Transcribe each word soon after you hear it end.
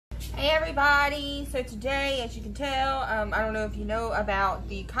Hey everybody, so today, as you can tell, I don't know if you know about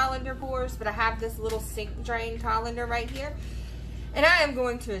the colander pours, but I have this little sink drain colander right here, and I am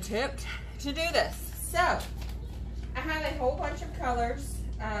going to attempt to do this. So, I have a whole bunch of colors.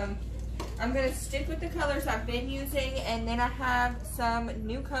 I'm going to stick with the colors I've been using, and then I have some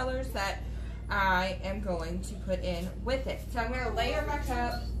new colors that I am going to put in with it. So I'm going to layer my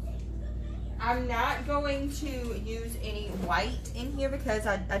cup. I'm not going to use any white in here because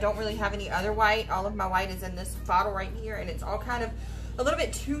I don't really have any other white. All of my white is in this bottle right here, and it's all kind of a little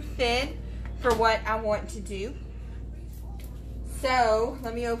bit too thin for what I want to do. So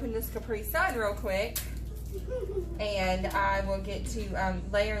let me open this Capri Sun real quick, and I will get to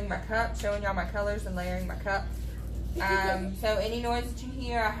layering my cup, showing y'all my colors and layering my cup. So any noise that you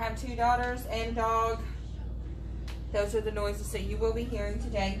hear, I have 2 daughters and a dog. Those are the noises that you will be hearing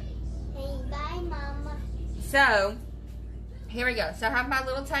today. Bye, Mama. So, here we go. So, I have my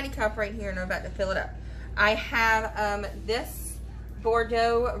little tiny cup right here, and I'm about to fill it up. I have this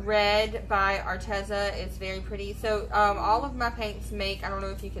Bordeaux Red by Arteza. It's very pretty. So, all of my paints make, I don't know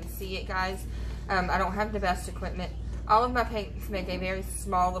if you can see it, guys. I don't have the best equipment. All of my paints make a very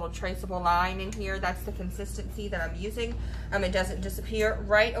small little traceable line in here. That's the consistency that I'm using. It doesn't disappear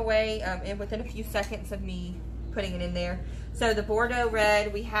right away and within a few seconds of me putting it in there. So the Bordeaux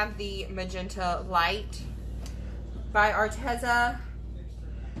Red, we have the Magenta Light by Arteza,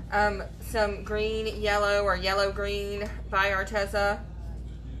 some green yellow or yellow green by Arteza,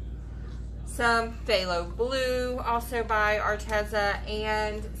 some Phthalo blue also by Arteza,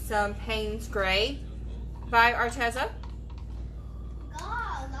 and some Payne's gray by Arteza.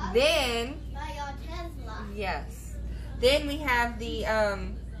 Oh, then by Arteza. Yes. Then we have the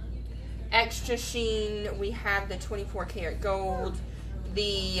extra sheen, we have the 24 karat gold,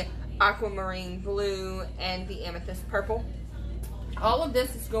 the aquamarine blue, and the amethyst purple. All of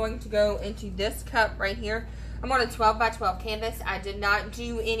this is going to go into this cup right here. I'm on a 12 by 12 canvas. I did not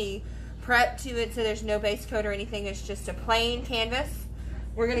do any prep to it, so there's no base coat or anything. It's just a plain canvas.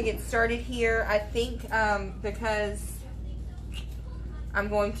 We're going to get started here. I think because I'm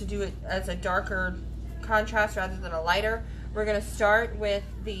going to do it as a darker contrast rather than a lighter, we're going to start with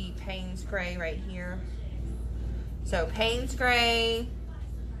the Payne's gray right here. So Payne's gray.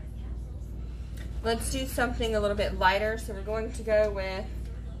 Let's do something a little bit lighter. So we're going to go with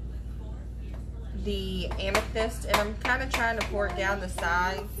the amethyst, and I'm kind of trying to pour it down the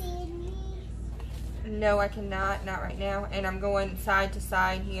side. No, I cannot, not right now. And I'm going side to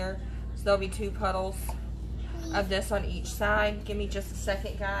side here. So there'll be 2 puddles of this on each side. Give me just a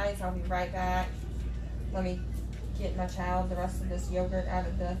second, guys. I'll be right back. Let me get my child the rest of this yogurt out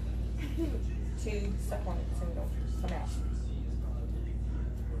of the tube. Stuff on it so it don't come out.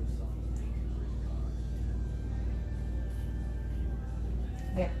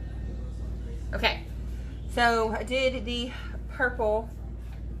 There. Okay. So I did the purple.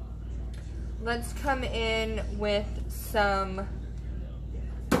 Let's come in with some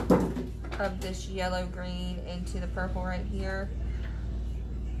of this yellow green into the purple right here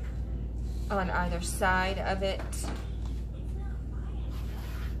on either side of it.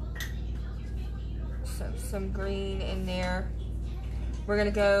 So some green in there. We're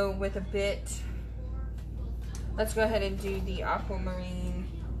gonna go with a bit. Let's go ahead and do the aquamarine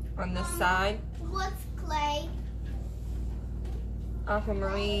on this side. What's clay?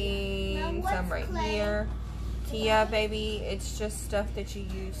 Aquamarine, some right here. Tia, baby, it's just stuff that you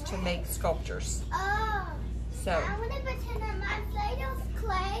use to make sculptures. Oh. So. I want to pretend that my Play-Doh's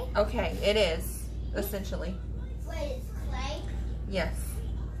clay. Okay, it is, essentially. Wait, it's clay? Yes.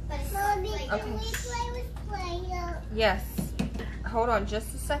 But it's not clay. Okay. Can we play with Play-Doh? Yes. Hold on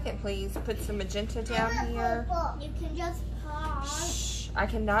just a second, please. Put some magenta down here. You can just pause. Shh. I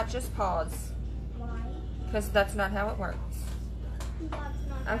cannot just pause. Why? Because that's not how it works. That's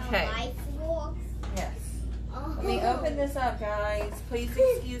not Okay. how life works. Yes. Oh. Let me open this up, guys. Please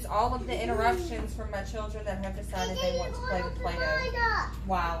excuse all of the interruptions from my children that have decided they want to play with Play-Doh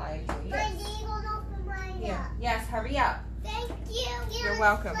while I do this. Here. Yes, hurry up. Thank you. You're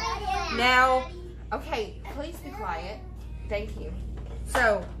welcome. Now, okay, please be quiet. Thank you.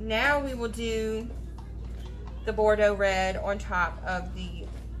 So, now we will do the Bordeaux Red on top of the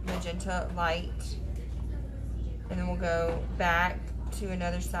Magenta Light. And then we'll go back to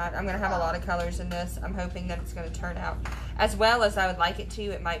another side. I'm going to have a lot of colors in this. I'm hoping that it's going to turn out as well as I would like it to.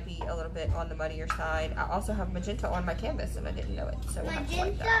 It might be a little bit on the muddier side. I also have magenta on my canvas and I didn't know it. So we'll have to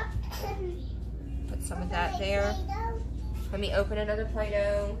like that. Put some of that there. Let me open another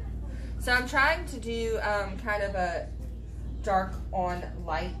Play-Doh. So I'm trying to do kind of a dark on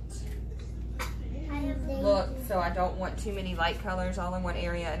light look, so I don't want too many light colors all in one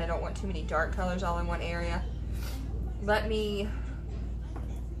area, and I don't want too many dark colors all in one area. Let me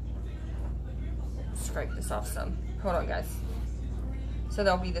scrape this off some. Hold on, guys. So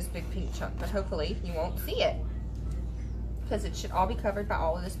there'll be this big pink chunk, but hopefully you won't see it because it should all be covered by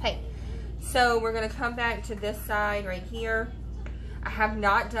all of this paint. So we're gonna come back to this side right here. I have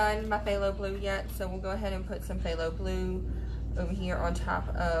not done my phthalo blue yet, so we'll go ahead and put some phthalo blue over here on top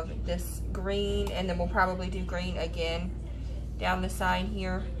of this green, and then we'll probably do green again down the side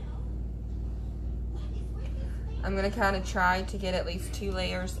here. I'm gonna kind of try to get at least 2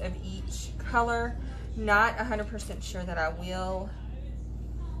 layers of each color. Not 100% sure that I will,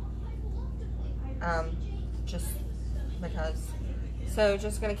 just because. So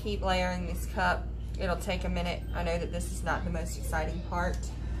just gonna keep layering this cup. It'll take a minute. I know that this is not the most exciting part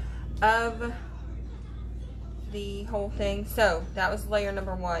of the whole thing. So that was layer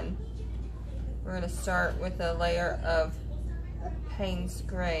number 1. We're gonna start with a layer of Payne's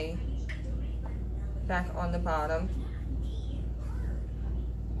gray back on the bottom.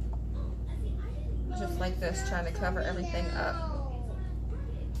 Just like this, trying to cover everything up.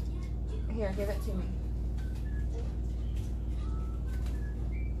 Here, give it to me.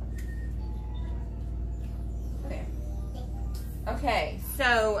 There. Okay,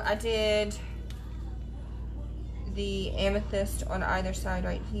 so I did the amethyst on either side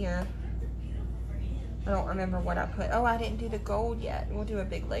right here. I don't remember what I put. Oh, I didn't do the gold yet. We'll do a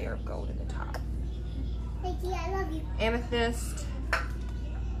big layer of gold in the top. Thank you, I love you. Amethyst.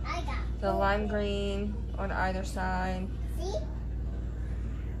 I got The lime green on either side. See?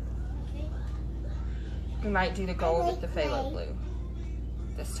 We might do the gold with the phthalo blue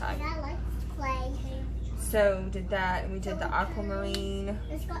this time. I like clay. So did that, and we did the aquamarine.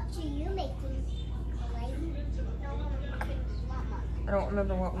 Let's go to you making clay. I don't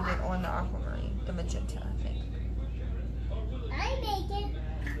remember what we did on the aquamarine. The magenta, I think. I'm making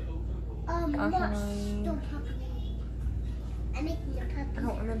Aquamarine. I'm making the puppy. I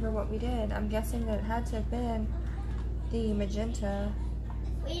don't remember what we did. I'm guessing that it had to have been the magenta.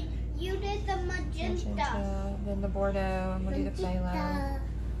 You did the magenta. Then the Bordeaux, and we'll do the phthalo.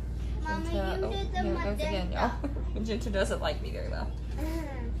 Mama, you did the Here it goes again, y'all. magenta. Magenta doesn't like me very well.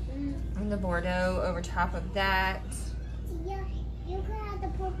 And the Bordeaux over top of that. Yeah, you can have the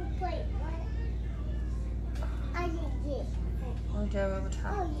purple plate. I did it. Bordeaux over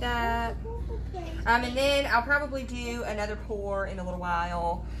top Oh, of you that. have the purple plate. And then I'll probably do another pour in a little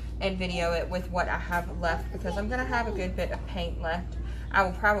while and video it with what I have left, because I'm going to have a good bit of paint left. I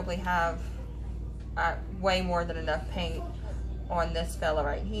will probably have way more than enough paint on this fella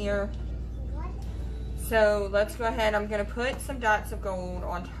right here. So let's go ahead. I'm going to put some dots of gold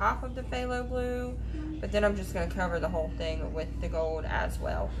on top of the phthalo blue, but then I'm just going to cover the whole thing with the gold as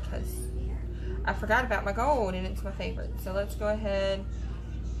well, because I forgot about my gold and it's my favorite. So let's go ahead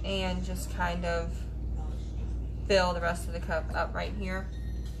and just kind of fill the rest of the cup up right here.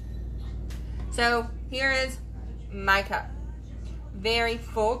 So here is my cup. Very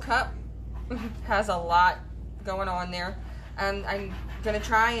full cup. Has a lot going on there. I'm going to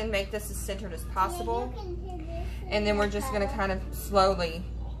try and make this as centered as possible. And then we're just going to kind of slowly,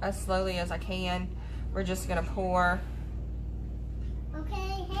 as slowly as I can, we're just going to pour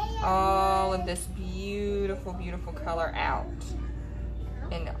all of this beautiful, beautiful color out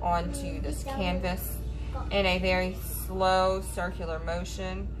and onto this canvas in a very slow circular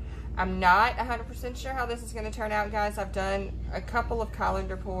motion. I'm not 100% sure how this is going to turn out, guys. I've done a couple of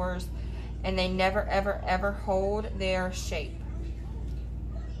colander pours and they never, ever, ever hold their shape.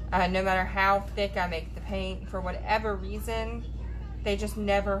 No matter how thick I make the paint, for whatever reason, they just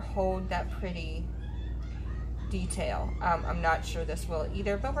never hold that pretty detail. I'm not sure this will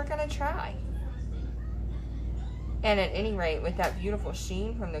either, but we're going to try. And at any rate, with that beautiful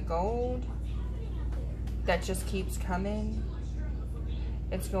sheen from the gold that just keeps coming,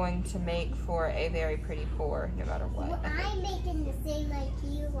 it's going to make for a very pretty pour no matter what. Well, I'm making the same like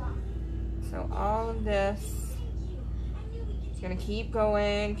you are. So all of this is going to keep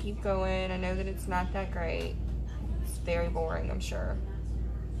going, keep going. I know that it's not that great. It's very boring, I'm sure.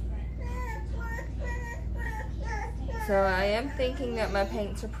 So I am thinking that my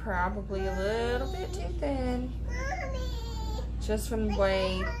paints are probably a little bit too thin, just from the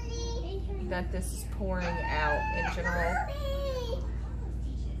way that this is pouring out in general.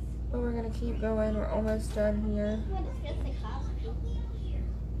 But we're going to keep going. We're almost done here.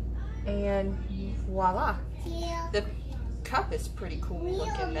 And voila. The cup is pretty cool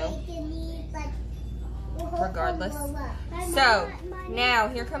looking though, regardless. So now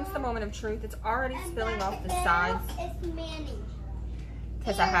here comes the moment of truth. It's already spilling off the sides.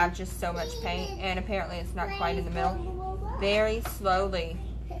 because I have just so much paint, and apparently it's not quite in the middle. Very slowly.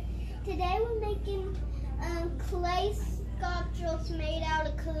 Today we're making clay sculptures made out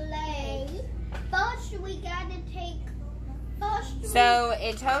of clay. First we gotta take. So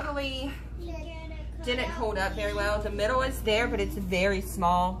it totally didn't hold up very well. The middle is there, but it's very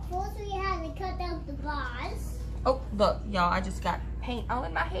small. First we had to cut out the bars. Oh, look, y'all, I just got paint all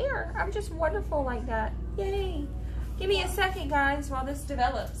in my hair. I'm just wonderful like that. Yay. Give me a second, guys, while this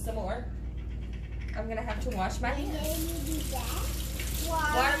develops some more. I'm going to have to wash my hair. Yeah, you do that.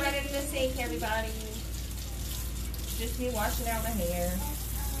 Water running in the sink, everybody. Just me washing out my hair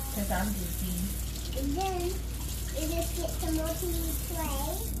because I'm busy. And then we just get some more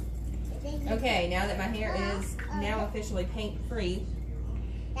clay. Okay, now that my hair is now officially paint-free.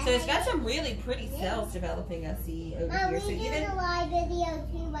 So it's got some really pretty cells developing, I see, over here. So we did a live video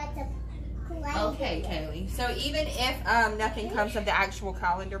too, but the clay. Okay, Kaylee. So even if nothing comes of the actual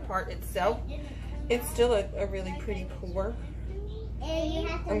colander part itself, it's still a really pretty pour.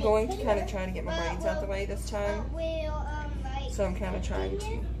 I'm going to kind of try to get my braids out the way this time. So I'm kind of trying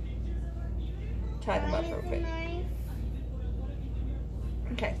to tie them up real quick.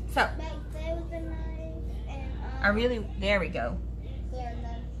 Okay, so I really, there we go.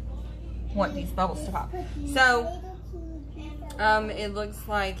 Want these bubbles to pop. So it looks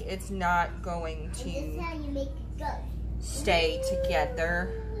like it's not going to stay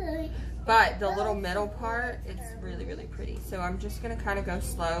together, but the little middle part, it's really, really pretty. So I'm just gonna kind of go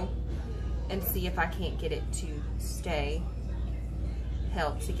slow and see if I can't get it to stay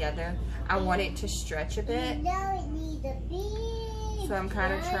held together. I want it to stretch a bit, so I'm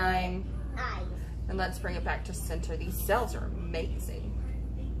kind of trying. And let's bring it back to center. These cells are amazing.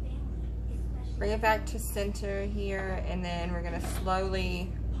 Bring it back to center here, and then we're gonna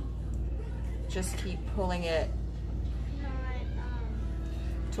slowly just keep pulling it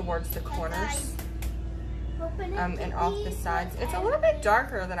towards the corners and off the sides. It's a little bit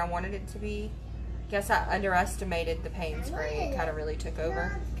darker than I wanted it to be. Guess I underestimated the Payne spray. It kind of really took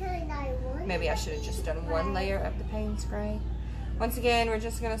over. Maybe I should have just done one layer of the Payne spray. Once again, we're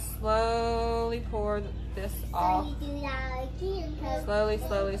just gonna slowly pour this off. Slowly,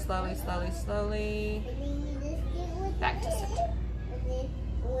 slowly, slowly, slowly, slowly. Back to center.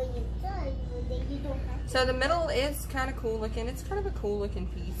 So the middle is kind of cool looking. It's kind of a cool looking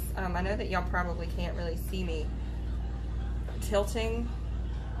piece. I know that y'all probably can't really see me tilting.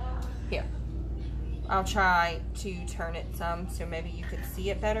 Here. I'll try to turn it some so maybe you can see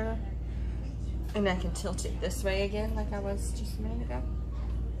it better. And I can tilt it this way again like I was just a minute ago.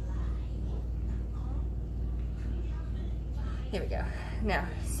 Here we go. Now,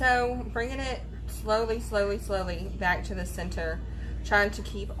 so bringing it slowly, slowly, slowly back to the center, trying to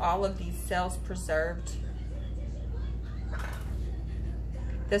keep all of these cells preserved.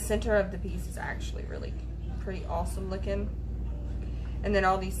 The center of the piece is actually really pretty awesome looking. And then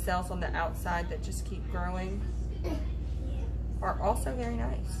all these cells on the outside that just keep growing are also very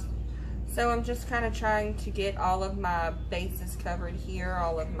nice. So I'm just kind of trying to get all of my bases covered here,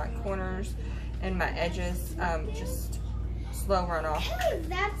 all of my corners and my edges, just slow run off. Okay,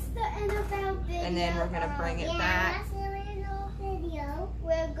 that's the end of our video. And then we're going to bring it back. That's the end of our video.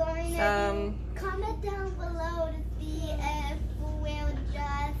 We're going to comment down below to see if we'll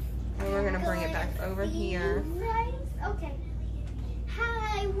just... And we're going to bring it back over here. Okay.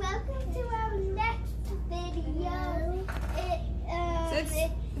 Hi, welcome to our next video. So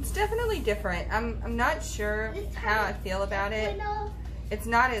it's definitely different. I'm not sure how I feel about it. It's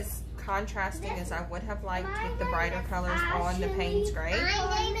not as contrasting as I would have liked with the brighter colors on the Payne spray.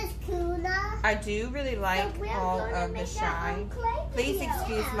 My name is Kuna. I do really like all of the shine. Please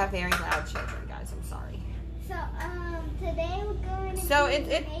excuse my very loud children, guys. I'm sorry. So today we're going to So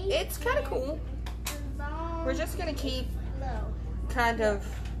it's kind of cool. We're just gonna keep kind of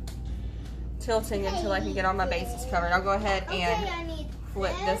tilting until I can get all my bases covered. I'll go ahead and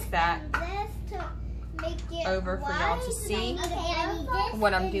flip this back over for y'all to see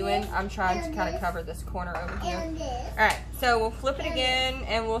what I'm doing. I'm trying to kind of cover this corner over here. Alright, so we'll flip it again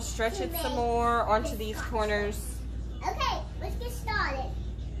and we'll stretch it some more onto these corners. Okay, let's get started.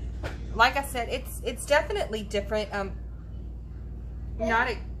 Like I said, it's definitely different. Not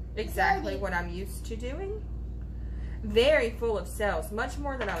exactly what I'm used to doing. Very full of cells, much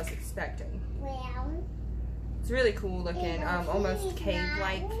more than I was expecting. Well, it's really cool looking, almost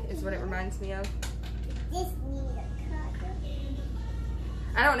cave-like is what it reminds me of. this needs a cutter.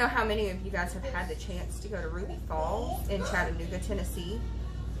 I don't know how many of you guys have had the chance to go to Ruby Falls in Chattanooga, Tennessee,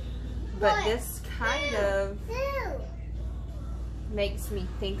 but this kind of makes me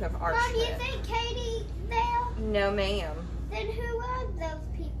think of Arteza. Mom, you think Katie's there? No, ma'am. Then who are those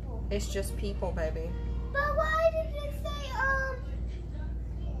people? It's just people, baby. But why did it say,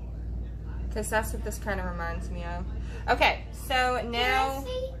 Because that's what this kind of reminds me of. Okay, so now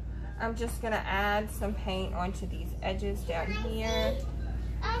I'm just going to add some paint onto these edges down here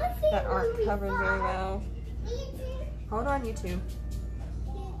that aren't covered very well. Hold on, you two.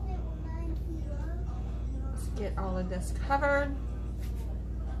 Let's get all of this covered.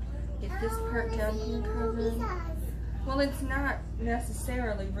 Get this part down here covered. Well, it's not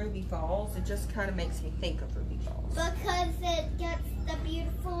necessarily Ruby Falls. It just kind of makes me think of Ruby Falls. Because it gets the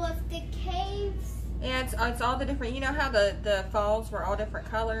beautiful of the caves. Yeah, it's all the different, you know how the falls were all different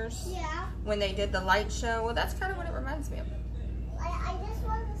colors? Yeah. When they did the light show? Well, that's kind of what it reminds me of. I just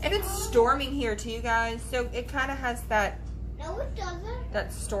want to And it's storming here too, guys. So it kind of has that... No, it doesn't.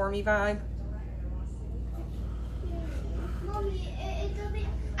 That stormy vibe. Mommy, it doesn't.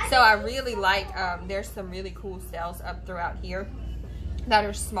 So I really like, there's some really cool cells up throughout here that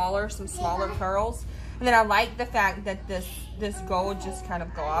are smaller, some smaller pearls. And then I like the fact that this gold just kind of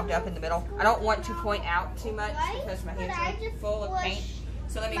globbed up in the middle. I don't want to point out too much because my hands are full of paint.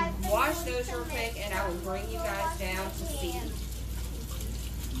 So let me wash those real quick and I will bring you guys down to see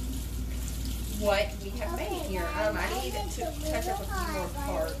what we have made here. I need to touch up a few more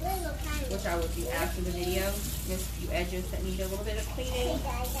parts, which I will do after the video. There's a few edges that need a little bit of cleaning.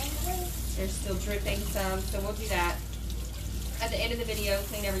 They're still dripping some, so we'll do that at the end of the video,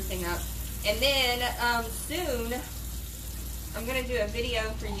 clean everything up. And then soon, I'm going to do a video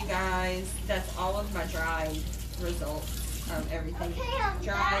for you guys that's all of my dried results. Everything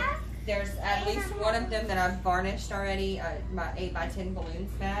dried. There's at least one of them that I've varnished already, my 8x10 balloon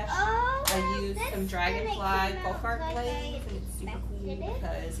smash. I used some dragonfly folk art glaze, and it's super cool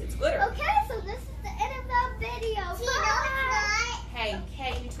because it's glitter. Okay, so this is the end of the video.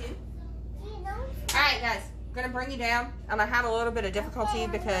 Hey, you too. Alright guys, I'm going to bring you down. I'm going to have a little bit of difficulty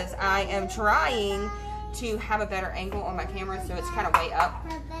because I am trying to have a better angle on my camera, so it's kind of way up.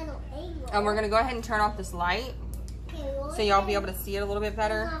 And we're going to go ahead and turn off this light so y'all be able to see it a little bit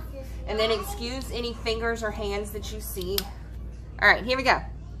better. And then excuse any fingers or hands that you see. Alright, here we go.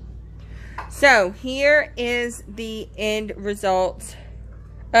 So here is the end result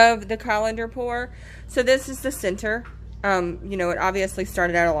of the colander pour. So this is the center. You know, it obviously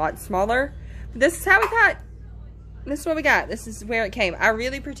started out a lot smaller. But this is how we got. This is what we got. This is where it came. I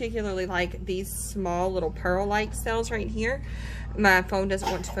really particularly like these small little pearl-like cells right here. My phone doesn't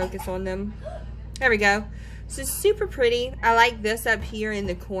want to focus on them. There we go. So it's super pretty. I like this up here in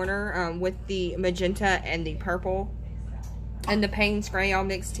the corner with the magenta and the purple and the Payne spray all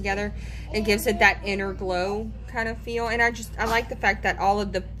mixed together. It gives it that inner glow kind of feel. And I like the fact that all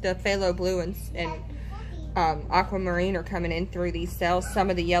of the phthalo blue and aquamarine are coming in through these cells. Some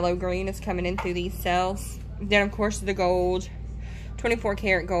of the yellow green is coming in through these cells. Then of course the gold, 24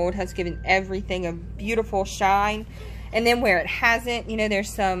 karat gold, has given everything a beautiful shine. And then where it hasn't, you know,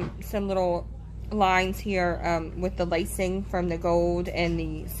 there's some little lines here with the lacing from the gold and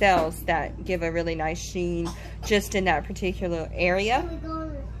the cells that give a really nice sheen just in that particular area.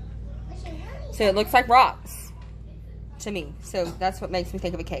 So it looks like rocks to me. So that's what makes me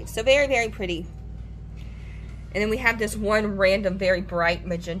think of a cave. So very, very pretty. And then we have this one random, very bright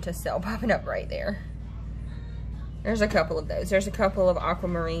magenta cell popping up right there. There's a couple of those. There's a couple of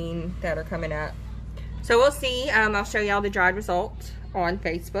aquamarine that are coming up. So we'll see. I'll show y'all the dried result on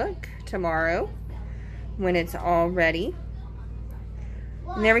Facebook tomorrow when it's all ready.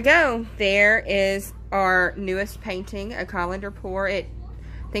 And there we go. There is our newest painting, a colander pour. I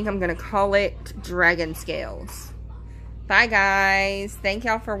think I'm going to call it Dragon Scales. Bye guys. Thank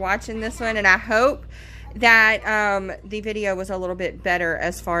y'all for watching this one, and I hope that the video was a little bit better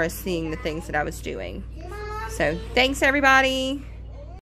as far as seeing the things that I was doing. So thanks everybody.